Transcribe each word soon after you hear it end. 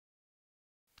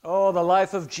Oh, the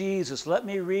life of Jesus. Let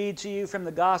me read to you from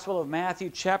the Gospel of Matthew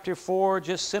chapter 4,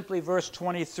 just simply verse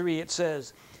 23. It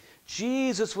says,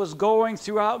 Jesus was going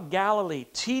throughout Galilee,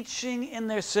 teaching in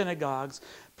their synagogues,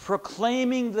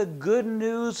 proclaiming the good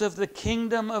news of the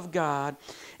kingdom of God,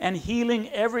 and healing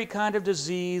every kind of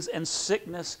disease and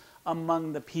sickness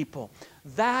among the people.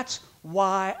 That's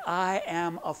why I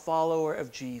am a follower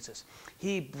of Jesus.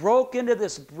 He broke into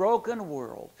this broken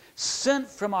world, sent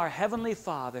from our Heavenly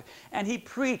Father, and He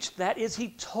preached, that is,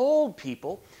 He told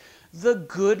people the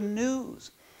good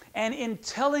news. And in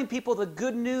telling people the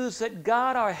good news that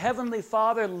God, our Heavenly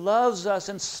Father, loves us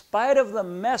in spite of the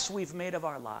mess we've made of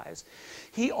our lives,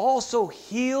 He also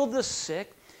healed the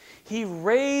sick, He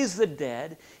raised the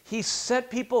dead, He set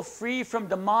people free from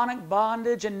demonic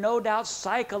bondage and no doubt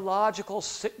psychological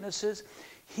sicknesses.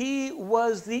 He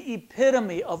was the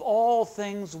epitome of all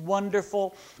things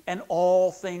wonderful and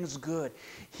all things good.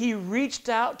 He reached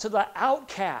out to the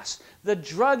outcasts, the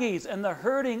druggies, and the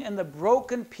hurting and the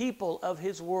broken people of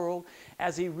His world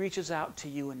as He reaches out to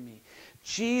you and me.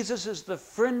 Jesus is the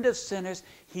friend of sinners.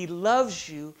 He loves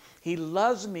you. He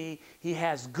loves me. He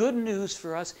has good news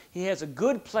for us. He has a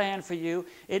good plan for you.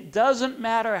 It doesn't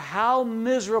matter how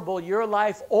miserable your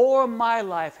life or my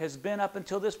life has been up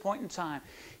until this point in time.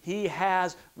 He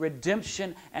has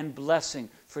redemption and blessing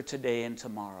for today and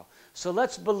tomorrow. So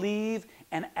let's believe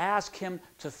and ask Him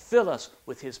to fill us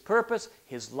with His purpose,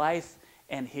 His life,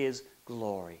 and His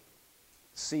glory.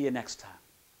 See you next time.